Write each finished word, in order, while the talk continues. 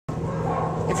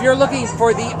If you're looking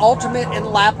for the ultimate in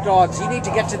lap dogs, you need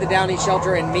to get to the Downey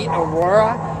Shelter and meet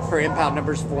Aurora for impound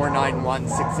numbers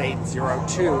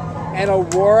 4916802. And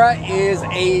Aurora is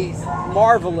a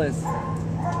marvelous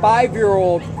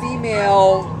 5-year-old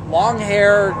female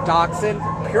long-hair dachshund,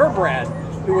 purebred,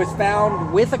 who was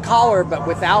found with a collar but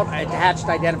without attached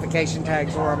identification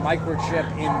tags or a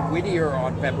microchip in Whittier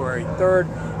on February 3rd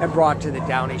and brought to the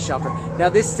Downey Shelter. Now,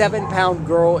 this 7-pound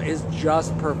girl is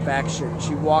just perfection.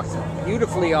 She walks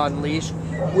beautifully on leash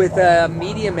with a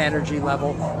medium energy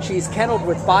level. She's kenneled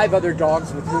with 5 other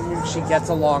dogs with whom she gets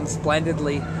along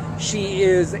splendidly. She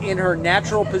is in her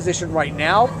natural position right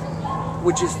now,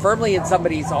 which is firmly in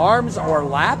somebody's arms or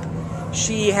lap.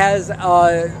 She has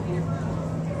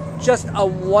just a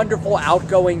wonderful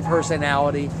outgoing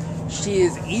personality. She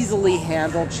is easily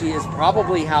handled. She is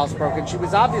probably housebroken. She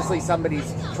was obviously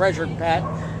somebody's treasured pet,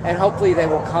 and hopefully they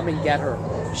will come and get her.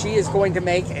 She is going to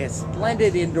make a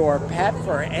splendid indoor pet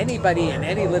for anybody in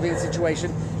any living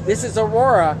situation. This is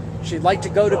Aurora. She'd like to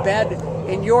go to bed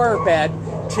in your bed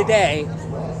today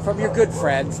from your good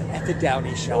friends at the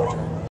Downey Shelter.